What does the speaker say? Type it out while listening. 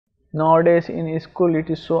Nowadays in school it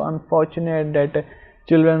is so unfortunate that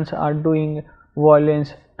children are doing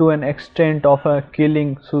violence to an extent of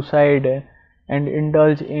killing, suicide, and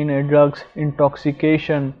indulge in drugs,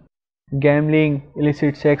 intoxication, gambling,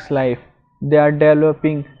 illicit sex life. They are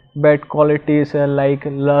developing bad qualities like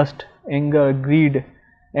lust, anger, greed,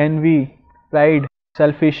 envy, pride,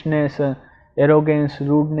 selfishness, arrogance,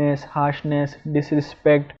 rudeness, harshness,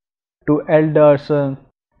 disrespect to elders,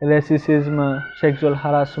 racism, sexual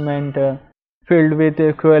harassment, filled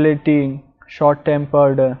with cruelty,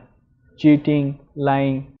 short-tempered, cheating,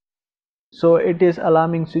 lying. So it is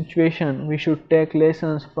alarming situation. We should take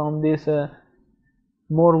lessons from this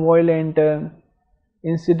more violent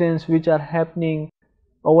incidents which are happening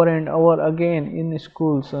over and over again in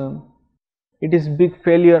schools. It is big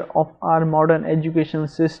failure of our modern education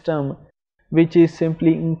system, which is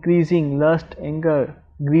simply increasing lust, anger,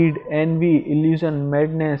 greed, envy, illusion,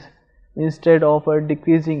 madness instead of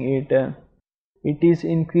decreasing it. It is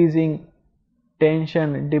increasing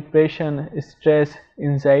tension, depression, stress,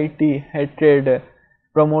 anxiety, hatred,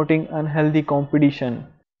 promoting unhealthy competition.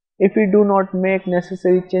 If we do not make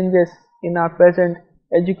necessary changes in our present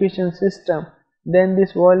education system, then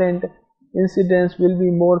these violent incidents will be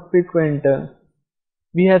more frequent.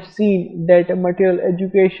 We have seen that material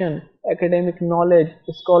education, academic knowledge,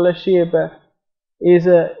 scholarship is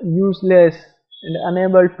useless and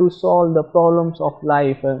unable to solve the problems of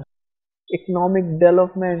life. Economic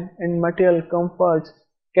development and material comforts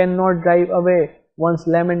cannot drive away one's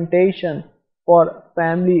lamentation for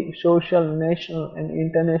family, social, national, and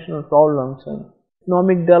international problems.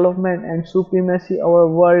 Economic development and supremacy our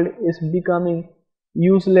world is becoming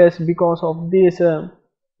useless because of these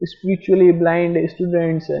spiritually blind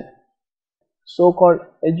students, so-called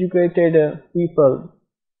educated people,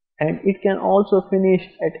 and it can also finish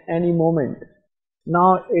at any moment.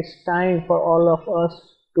 Now it's time for all of us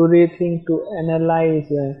to rethink, to analyze.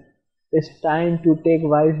 It's time to take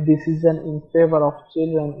wise decision in favor of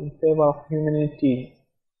children, in favor of humanity.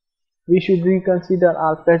 We should reconsider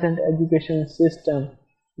our present education system,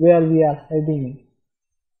 where we are heading.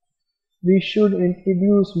 We should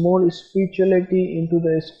introduce more spirituality into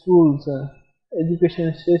the schools.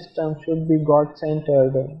 Education system should be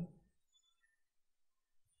God-centered.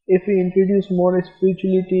 If we introduce more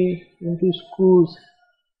spirituality into schools,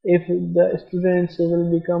 if the students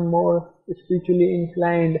will become more spiritually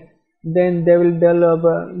inclined, then they will develop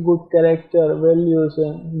good character, values,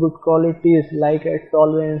 good qualities like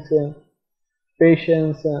tolerance,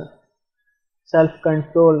 patience,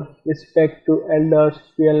 self-control, respect to elders,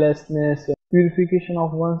 fearlessness, purification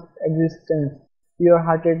of one's existence,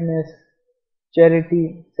 pure-heartedness,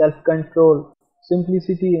 charity, self-control,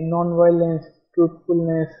 simplicity, non-violence,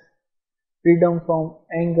 truthfulness, freedom from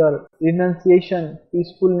anger, renunciation,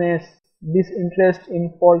 peacefulness, disinterest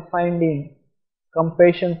in fault finding,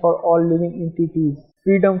 compassion for all living entities,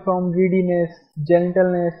 freedom from greediness,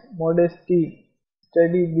 gentleness, modesty,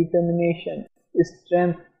 steady determination,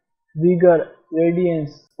 strength, vigor,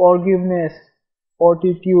 radiance, forgiveness,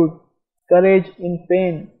 fortitude, courage in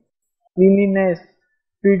pain, cleanliness,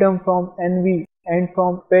 freedom from envy and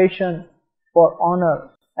from passion for honor,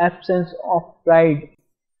 absence of pride.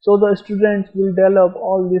 So the students will develop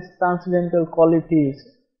all these transcendental qualities.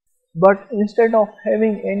 But instead of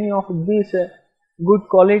having any of these good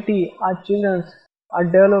quality, our children are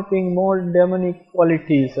developing more demonic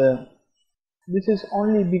qualities. This is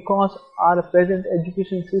only because our present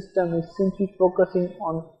education system is simply focusing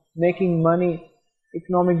on making money,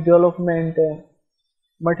 economic development,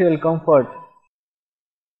 material comfort.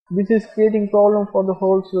 This is creating problem for the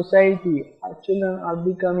whole society. Our children are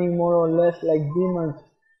becoming more or less like demons,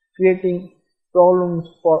 creating problems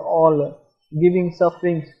for all, giving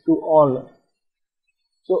sufferings to all.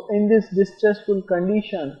 So in this distressful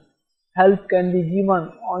condition, help can be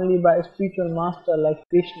given only by a spiritual master like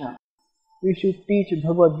Krishna. We should teach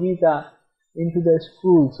Bhagavad GITA into the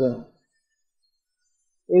schools.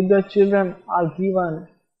 If the children are given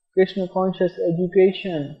Krishna conscious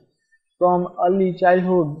education from early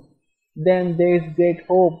childhood, then there is great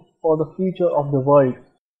hope for the future of the world.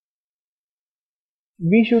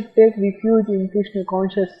 We should take refuge in Krishna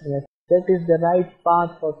consciousness. That is the right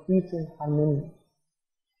path for peace and harmony.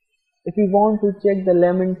 If we want to check the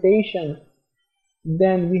lamentation,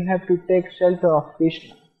 then we have to take shelter of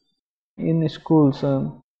Krishna. In schools,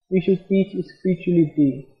 we should teach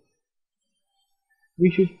spirituality.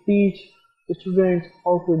 We should teach students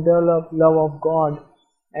how to develop love of God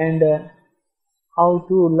and how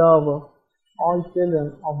to love all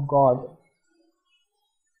children of God.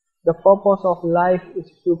 The purpose of life is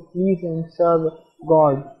to please and serve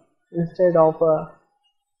God instead of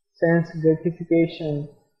sense gratification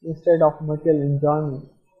instead of material enjoyment.